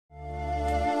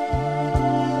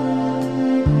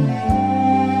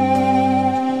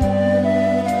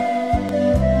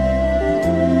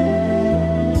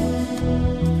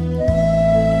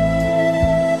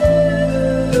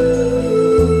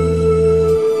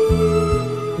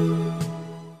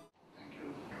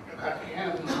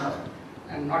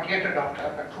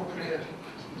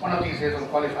says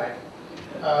unqualified.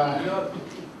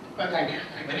 Thank you.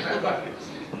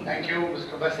 Thank you,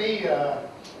 Mr. Bassi, Mr.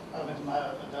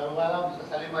 Darwala, Mr.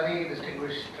 Salimari,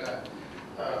 distinguished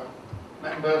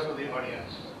members of the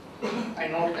audience. I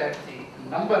note that the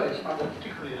number is not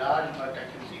particularly large, but I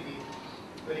can see the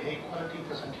very high quality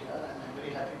present here, and I'm very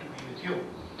happy to be with you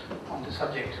on this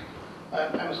subject.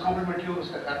 I must compliment you,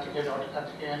 Mr. Karthikeyan, Dr.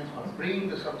 Karthikeyan, for bringing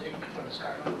the subject for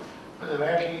discussion. Because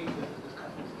rarely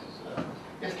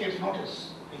this escapes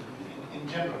notice in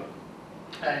general.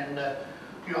 And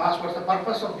you asked what's the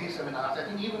purpose of these seminars. I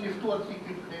think even if 2 or 3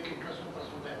 people take interest in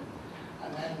pursue them,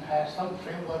 and then have some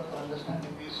framework for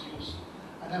understanding these issues,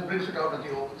 and then brings it out of the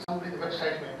open. Somebody, the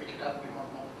website may pick it up, we don't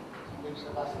know.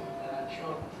 Mr. Bassi, and I'm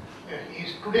sure he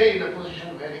is today in a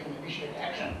position where he can initiate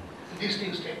action. These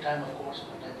things take time, of course,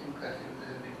 but I think that is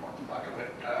an important part of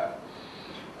it.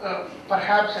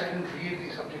 Perhaps I didn't read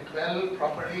the subject well,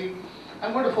 properly.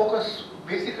 I'm going to focus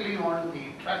basically on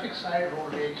the traffic side,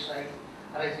 road rage side,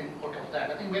 arising out of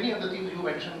that. I think many of the things you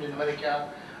mentioned in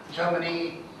America,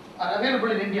 Germany, are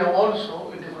available in India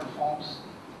also in different forms.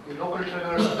 The local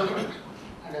triggers are different,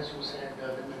 and as you said,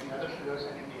 there may be other triggers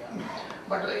in India.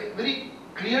 But a very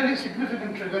clearly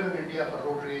significant trigger in India for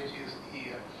road rage is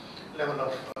the level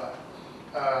of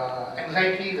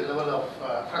anxiety, the level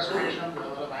of frustration, the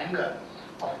level of anger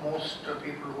of most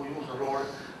people who use the road,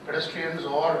 pedestrians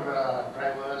or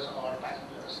drivers or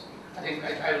passengers. I think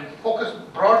I'll focus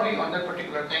broadly on that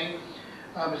particular thing.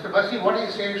 Mr. Bassi, what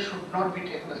he says should not be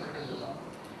taken as criticism.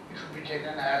 It should be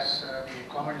taken as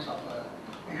the comments of a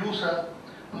user,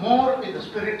 more in the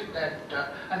spirit that,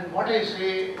 and what I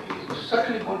say is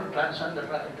certainly going to transcend the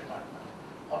traffic department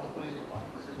or the police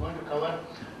department. It's going to cover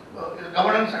the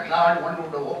governance at large. One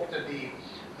would have hoped that the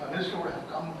minister would have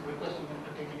come requesting him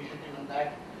to take initiative on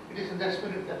that. It is in that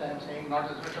spirit that I am saying,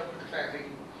 not as a bit of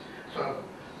criticizing. So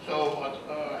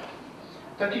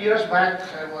 30 years back,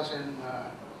 I was in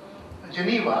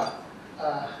Geneva.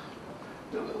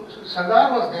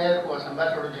 Sardar was there, who was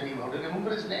ambassador to Geneva. Do you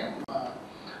remember his name?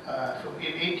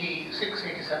 In 86,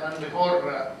 87,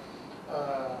 before,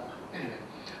 anyway,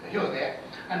 he was there.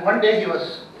 And one day he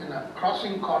was in a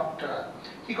crossing court.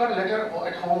 He got a letter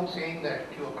at home saying that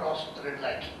you have crossed the red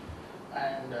light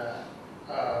and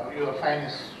your fine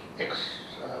is X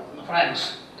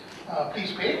francs.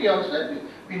 Please pay. He also said,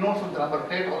 we know from the number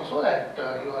plate also that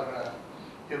you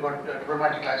got a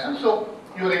diplomatic license. So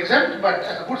you are exempt, but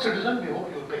as a good citizen, we hope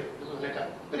you will pay. This was a letter,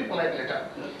 very polite letter.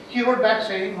 He wrote back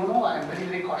saying, no, I am very,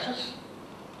 very cautious.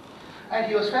 And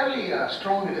he was fairly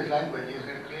strong in his language. He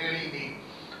said, clearly the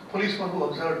policeman who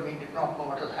observed me did not know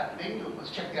what was happening. You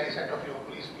must check the eyesight of your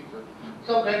police people.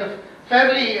 So kind of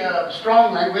fairly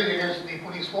strong language against the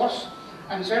police force,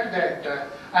 and said that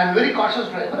I am a very cautious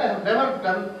driver. I have never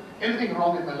done anything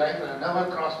wrong in my life. I have never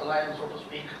crossed the line, so to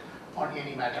speak, on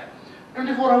any matter.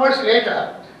 24 hours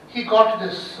later, he got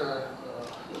this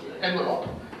envelope,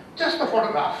 just a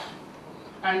photograph.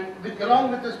 And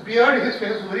along with this beard, his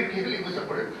face was very clearly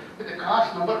visible, with the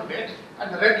car's number plate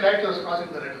and the red light. He was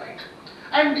crossing the red light.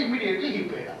 And immediately he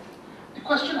paid up. The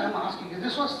question I am asking is,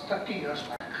 this was 30 years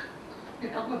back. We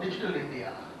are talking about digital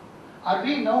India. Are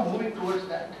we now moving towards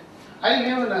that? I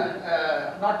live in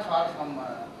a, not far from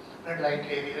red light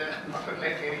area, not red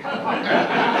light area,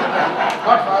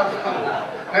 not far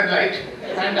from red light,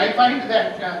 and I find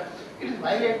that it is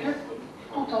violated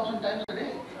 2,000 times a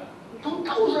day.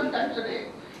 2,000 times a day.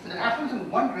 If it happens in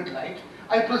one red light,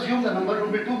 I presume the number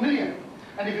will be 2 million.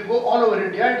 And if you go all over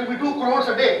India, it will be 2 crores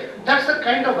a day. That's the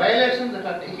kind of violations that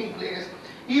are taking place.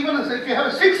 Even if you have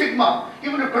a 6 sigma,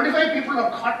 even if 25 people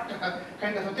are caught,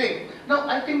 kind of a thing. Now,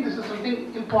 I think this is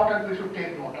something important we should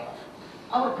take note of.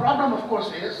 Our problem, of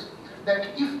course, is that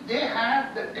if they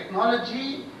had the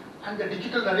technology and the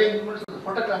digital arrangements, the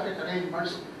photographic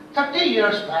arrangements, 30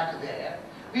 years back there,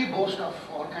 we boast of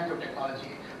all kinds of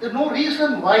technology. There's no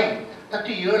reason why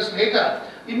 30 years later,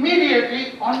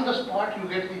 immediately on the spot you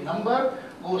get the number,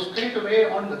 goes straight away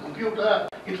on the computer.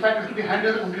 In fact, it should be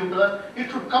handled on the computer. It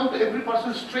should come to every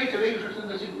person straight away. You should send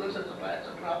the signals, etc.,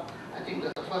 etc. I think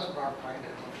that's the first broad point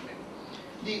I want to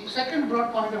make. The second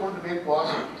broad point I want to make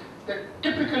was that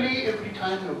typically every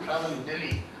time you travel in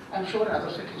Delhi, I'm sure in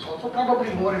other cities also,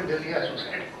 probably more in Delhi, as you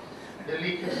said.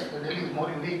 Delhi is more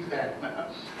unique than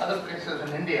other places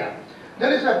in India.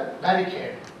 There is a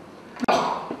barricade.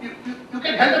 Now, you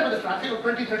can held up with the traffic for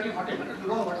 20, 30, 40 minutes. You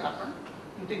don't know what's happened.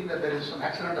 You think that there is some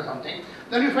accident or something.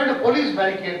 Then you find a police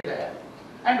barricade there.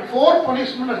 And 4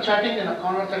 policemen are chatting in a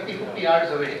corner 30, 50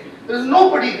 yards away. There is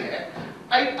nobody there.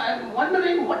 I'm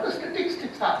wondering what the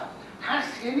statistics are. Has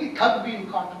any thug been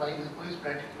caught by this police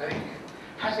barricade?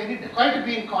 has any dacoit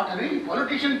been caught, or any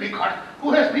politician been caught,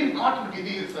 who has been caught with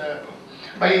these,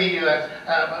 by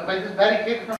this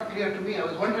barricade? It's not clear to me, I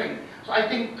was wondering. So I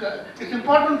think it's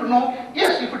important to know,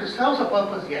 yes, if it serves a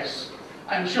purpose, yes,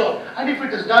 I'm sure. And if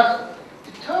it does,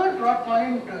 the third broad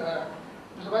point,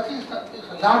 Mr. Basi, is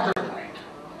a larger point.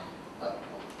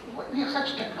 We have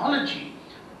such technology.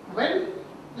 When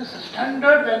this is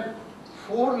standard, when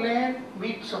 4-lane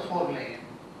meets a 4-lane,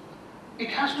 it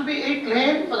has to be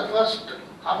 8-lane for the first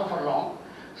half a furlong,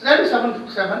 then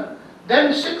 7,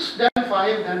 then 6, then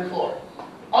 5, then 4.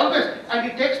 Always, and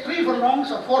it takes 3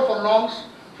 furlongs or 4 furlongs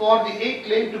for the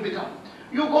 8-lane to become.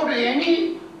 You go to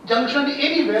any junction,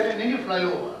 anywhere, in any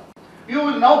flyover, you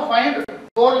will now find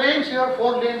 4 lanes here,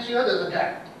 4 lanes here, there's a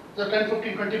gap. There's 10,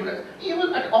 15, 20 minutes,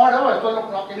 even at odd hours, 12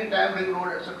 o'clock, any time, ring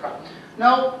road, etc.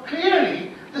 Now,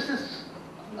 clearly, this is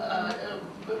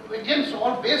against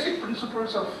all basic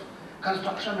principles of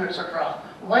construction, etc.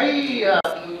 Why we are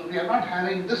not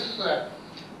having this?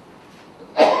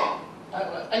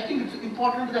 I think it's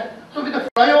important that, so with the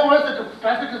flyovers, the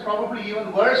traffic is probably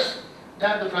even worse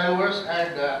than the flyovers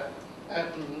had.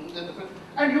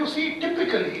 And you see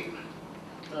typically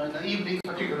in the evenings,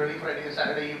 particularly Friday,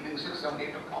 Saturday evening, 6, 7,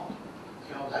 8 o'clock,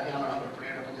 you know, Haryana number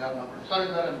plate, Punjab number. Sorry,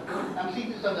 sir, I'm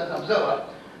seeing this as an observer.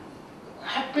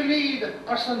 Happily, the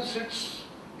person sits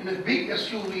in a big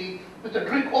SUV with a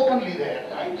drink openly there.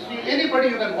 I see anybody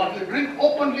you can watch, a drink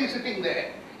openly sitting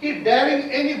there. He's daring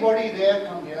anybody there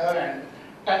come here and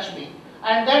touch me.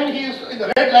 And then he is in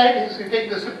the red light, he's taking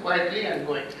the sip quietly and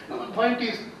going. No, the point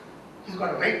is, he's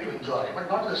got a right to enjoy, but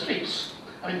not the streets.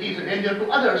 I mean, he's a danger to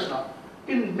others now.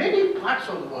 In many parts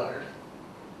of the world,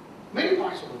 they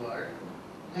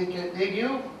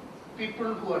give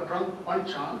people who are drunk one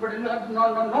chance, but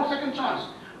no second chance.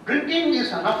 Drinking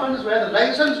is an offense where the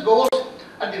license goes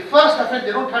at the first offense.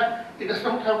 It does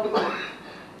not have to.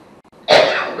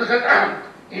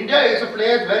 India is a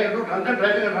place where you do drunken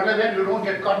driving and run away and you don't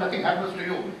get caught, nothing happens to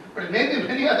you. But in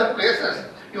many other places,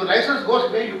 your license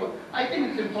goes where you go. I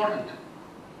think it's important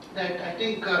that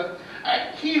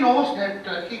he knows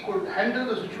that he could handle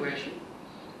the situation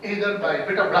either by a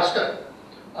bit of bluster,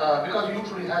 because he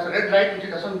usually has a red light which he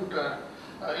doesn't,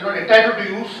 entitled to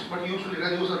use, but he usually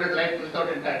does use a red light without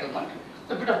entitlement.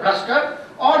 A bit of bluster,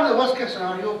 or the worst case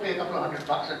scenario, pay a couple of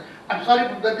 $100. And I'm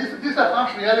sorry, but these are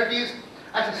harsh realities.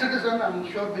 As a citizen, I'm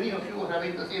sure many of you are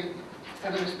having the same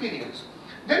kind of experience.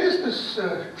 There is this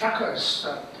truckers,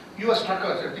 US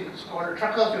truckers, I think it's called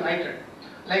Truckers United.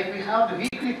 Like we have the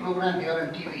weekly program here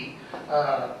on TV,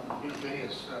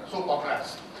 various soap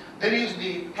operas. There is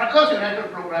the Truckers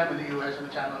United program in the US and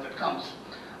the channel that comes.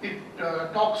 It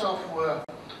talks of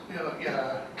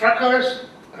truckers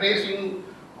racing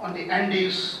on the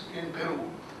Andes in Peru,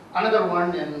 another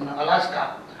one in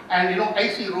Alaska, and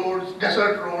icy roads,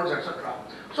 desert roads, etc.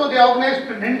 So they organized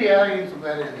it in India, in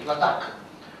Ladakh.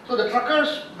 So the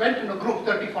truckers went in a group,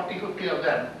 30, 40, 50 of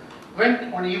them,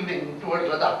 went one evening towards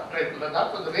Ladakh, tried to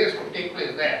Ladakh, so the race could take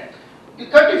place there. The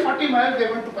 30, 40 miles they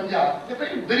went to Punjab, they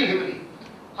paid very heavily,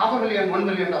 $500,000, $1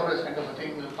 million kind of a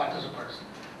thing with participants.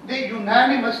 They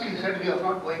unanimously said, we are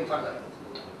not going further.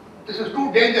 This is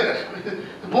too dangerous.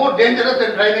 More dangerous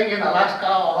than driving in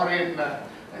Alaska or in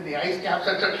the ice caps,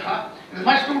 etc. It is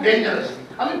much too dangerous.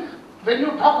 I mean, when you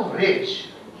talk of rage,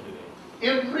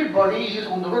 everybody is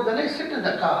on the road. When I sit in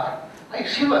the car, I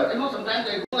shiver. Sometimes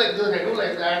I do like this, I do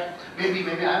like that. Maybe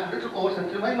I'm a little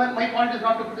oversensitive. My point is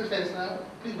not to criticize.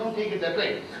 Please don't take it that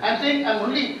way. I'm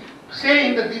only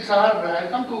saying that these are. I'll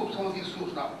come to some of these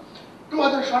issues now. 2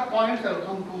 other short points. I will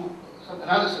come to some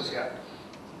analysis here.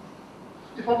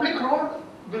 The public road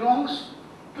belongs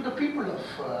to the people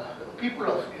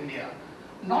of India,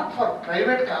 not for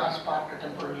private cars parked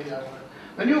temporarily.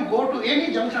 When you go to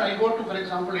any junction, I go to, for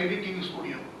example, ADTV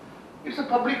studio. It's a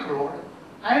public road,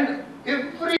 and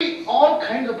all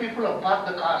kinds of people have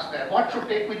parked the cars there. What should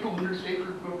take me 2 minutes, it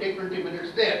will take 20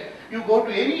 minutes there. You go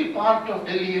to any part of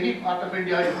Delhi, any part of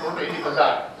India, you go to any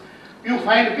bazaar, you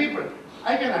find people.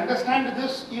 I can understand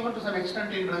this even to some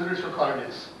extent in residential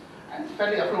colonies and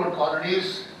fairly affluent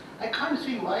colonies. I can't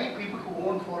see why people who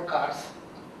own 4 cars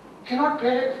cannot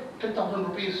pay 10,000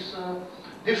 rupees.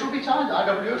 They should be charged,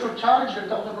 RWA should charge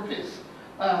 10,000 rupees.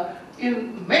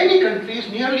 In many countries,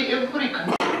 nearly every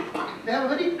country, they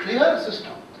have a very clear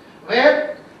system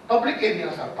where public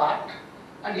areas are parked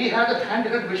and he has a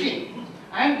handheld machine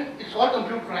and it's all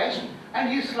computerized and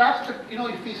he slaps it,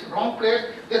 if he's wrong place,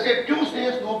 they say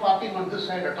Tuesdays no parking on this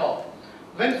side at all.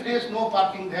 Wednesdays no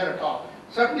parking there at all.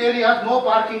 Certain areas no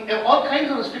parking, all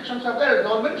kinds of restrictions are there, it's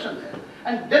all mentioned there.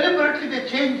 And deliberately they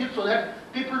change it so that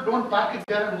people don't park it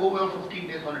there and go over 15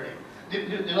 days holiday.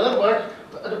 In other words,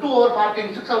 the 2-hour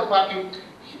parking, 6-hour parking,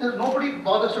 nobody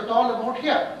bothers at all about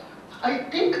here. I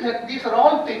think that these are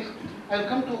all things. I'll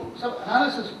come to some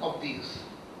analysis of these.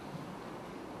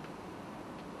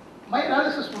 My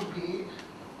analysis would be,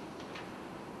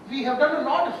 we have done a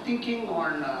lot of thinking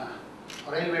on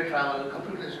railway travel,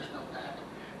 computerization of that.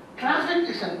 Traffic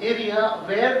is an area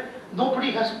where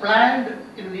nobody has planned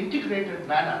in an integrated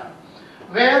manner,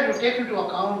 where you take into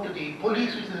account the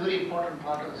police, which is a very important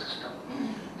part of the system,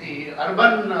 the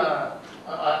urban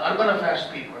affairs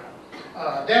people,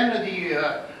 then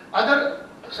the other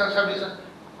services.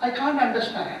 I can't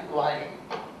understand why,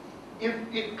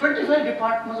 if 25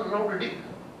 departments are allowed to dig,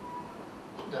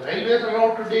 the railways are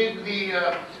allowed to dig, the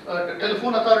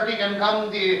telephone authority can come,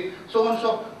 the so and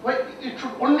so. Why it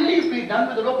should only be done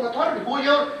with the local authority?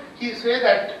 Whoever he say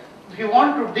that if you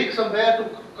want to dig somewhere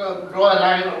to draw a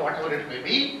line or whatever it may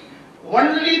be,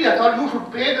 only the authority, you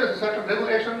should pay. There is a certain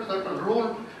regulation, certain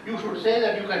rule. You should say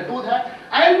that you can do that.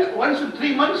 And once in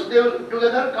 3 months, they will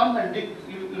together come and dig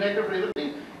united for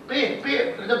everything. Pay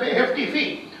a hefty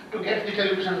fee to get the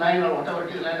television line or whatever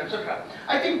it is line, etc.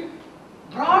 I think,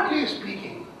 broadly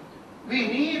speaking, we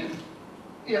need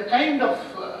a kind of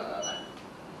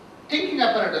thinking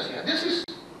apparatus here. This is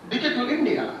Digital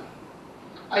India.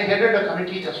 I headed a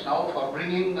committee just now for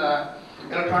bringing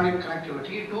electronic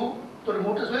connectivity to the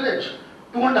remotest village,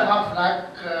 2.5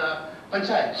 lakh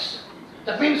panchayats.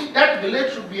 That means that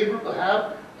village should be able to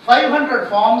have 500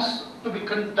 forms to be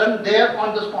done there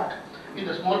on the spot. In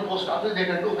the small post office, they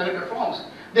can do 500 forms.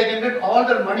 They can get all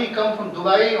their money come from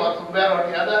Dubai or somewhere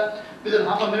or the other. Within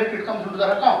half a minute, it comes into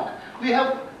their account. We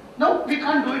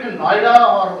can't do it in Noida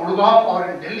or Gurgaon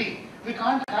or in Delhi. We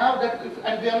can't have that,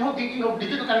 and we are now thinking of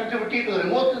digital connectivity to the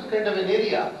remotest kind of an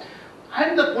area.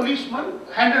 And the policeman,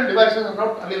 handheld devices are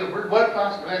not available,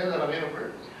 world-class devices are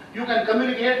available. You can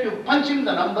communicate, you punch in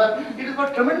the number. It has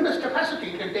got tremendous capacity.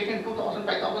 It can take in 2,000,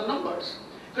 5,000 numbers.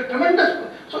 So tremendous.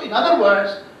 So in other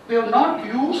words, we have not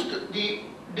used the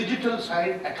digital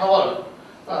side at all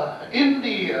in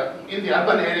the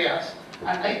urban areas,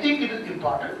 and I think it is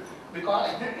important because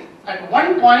at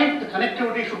one point the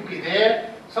connectivity should be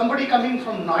there. Somebody coming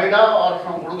from Noida or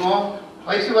from Gurgaon,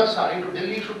 vice versa, into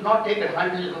Delhi should not take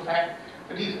advantage of the fact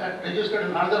that he is registered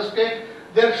in another state.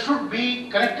 There should be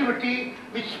connectivity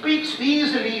which speaks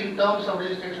easily in terms of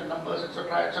registration numbers,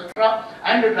 etc.,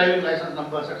 and the driving license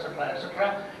numbers, etc.,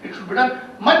 etc. It should be done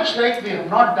much like we have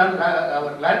not done,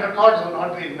 our land records have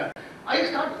not been done. I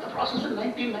started the process in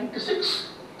 1996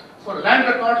 for land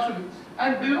records to be,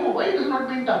 and do you know why it has not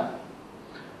been done?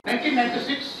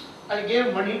 1996, I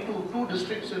gave money to 2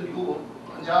 districts in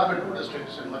Punjab and 2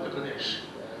 districts in Madhya Pradesh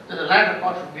that the land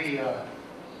record should be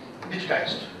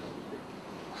digitized.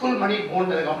 Full money owned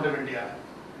by the government of India.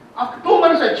 After 2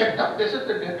 months I checked up, they said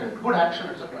that they had taken good action,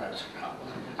 etc., etc.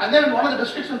 And then in one of the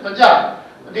districts in Punjab,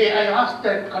 I asked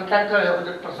that contractor or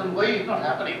that person why it's not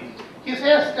happening. He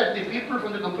says that the people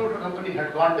from the computer company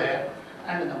had gone there,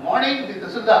 and in the morning the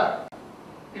Tasildar,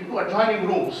 into adjoining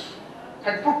rooms,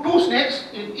 had put 2 snakes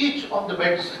in each of the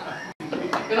beds,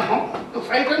 to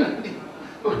frighten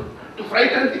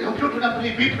the computer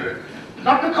company people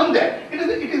not to come there. It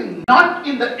is not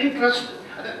in the interest.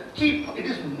 It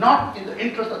is not in the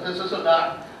interest of the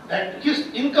Tasildar that his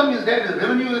income is there, his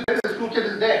revenue is there, his future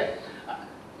is there.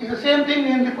 It's the same thing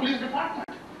in the police department.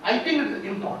 I think it is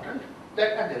important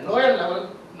that at the lower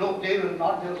level, no, they will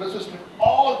not, they will resist at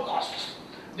all costs.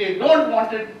 They don't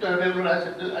want it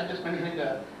regularized. I just mentioning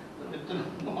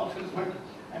with no offense, but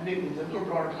I'm making a little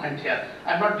broader point here.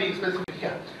 I'm not being specific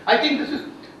here. I think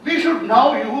we should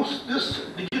now use this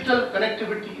digital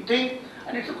connectivity thing,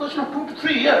 and it's a question of 2 to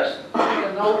 3 years. We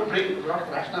can now bring a lot of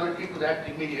rationality to that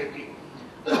immediately.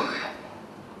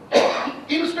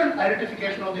 Instant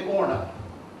identification of the owner.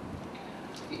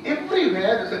 Everywhere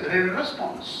there is a graded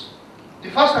response.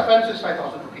 The first offence is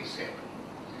 5,000 rupees saved.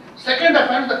 Second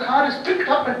offence, the car is picked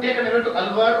up and taken away to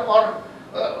Alwar or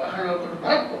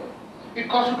Bharatpur. It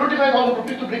costs you 25,000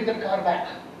 rupees to bring that car back.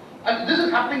 And this is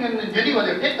happening in Geneva.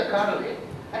 They take the car away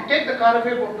and take the car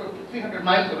away about 300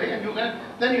 miles away, and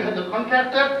then you have the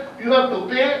contractor. You have to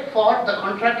pay for the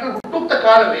contractor who took the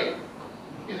car away.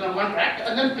 Is on contract,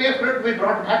 and then pay for it to be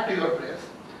brought back to your place.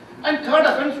 And third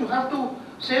offence, you have to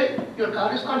say your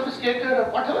car is confiscated or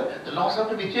whatever. The laws have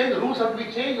to be changed, the rules have to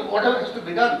be changed, whatever has to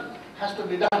be done has to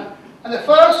be done. And the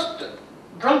first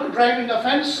drunk driving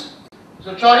offence is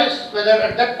a choice whether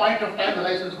at that point of time the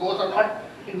license goes or not.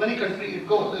 In many countries it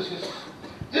goes.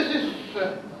 This is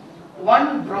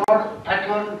one broad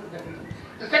pattern.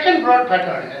 The second broad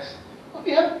pattern is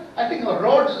I think our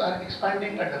roads are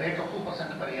expanding at the rate of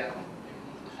 2% per year.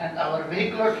 And our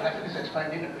vehicular traffic is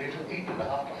expanding at the rate of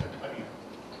 8.5% per year.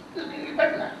 This is really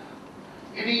better.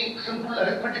 any simple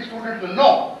arithmetic student will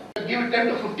know. Give it 10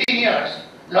 to 15 years,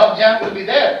 log jam will be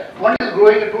there. One is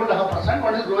growing at 2.5%,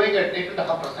 one is growing at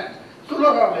 8.5%. Sooner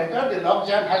or later, the log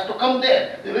jam has to come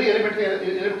there. The very elementary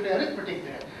arithmetic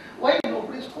there. Why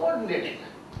nobody is coordinating?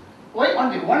 Why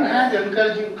on the one hand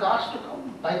encouraging cars to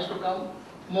come, bikes to come,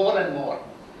 more and more,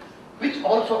 which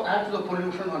also adds to the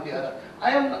pollution on the other.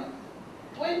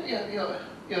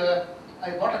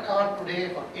 I bought a car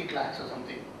today for 8 lakhs or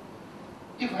something.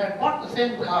 If I had bought the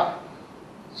same car,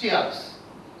 Ciaz,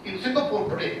 in Singapore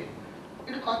today,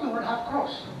 it will cost me 1.5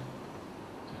 crores.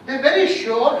 They are very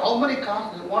sure how many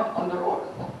cars they want on the road.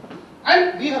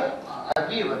 And we are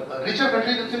a richer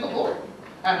country than Singapore.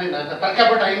 I mean, the per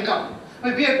capita income. I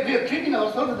mean, we are treating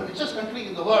ourselves as the richest country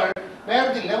in the world,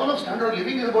 where the level of standard of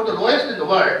living is about the lowest in the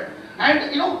world. And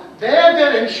there they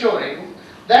are ensuring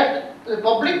that the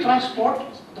public transport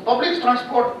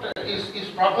is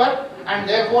proper, and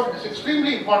therefore it is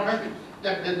extremely important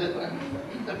that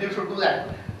they should do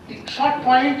that. The short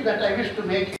point that I wish to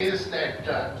make is that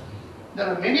there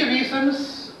are many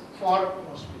reasons for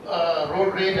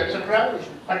road rage, etc.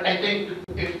 But I think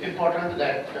it's important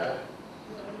that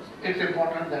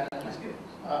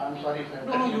I'm sorry if I'm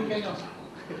No, you can answer.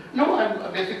 No,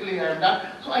 I'm done.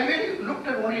 So I really looked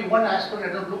at only one aspect.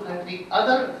 I don't look at the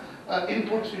other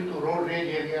inputs into road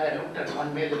rage area. I looked at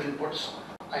one major inputs.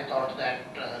 I thought that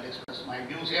I'll express my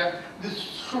views here. This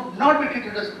should not be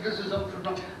treated as criticism.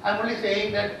 I'm only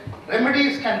saying that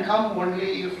remedies can come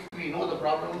only if we know the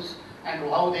problems and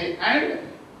how they. And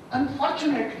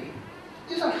unfortunately,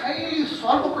 these are highly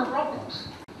solvable problems.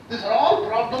 These are all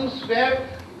problems where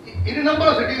any number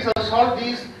of cities have solved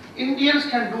these. Indians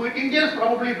can do it. Indians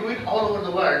probably do it all over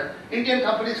the world. Indian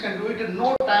companies can do it in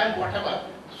no time, whatever.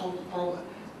 So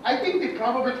I think the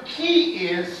probable key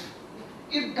is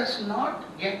it does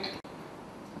not get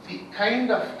the kind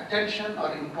of attention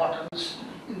or importance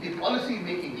in the policy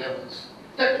making levels.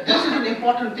 That this is an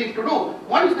important thing to do.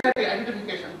 Once that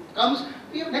identification comes,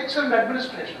 we have an excellent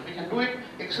administration. We can do it,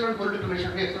 excellent political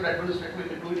machinery, excellent administration, we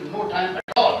can do it in no time at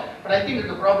all. But I think that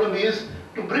the problem is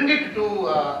to bring it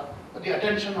to the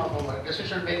attention of our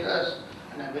decision makers,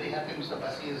 and I'm very happy Mr.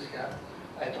 Basi is here.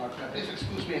 I thought, please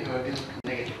excuse me if I have been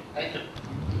negative. Thank you.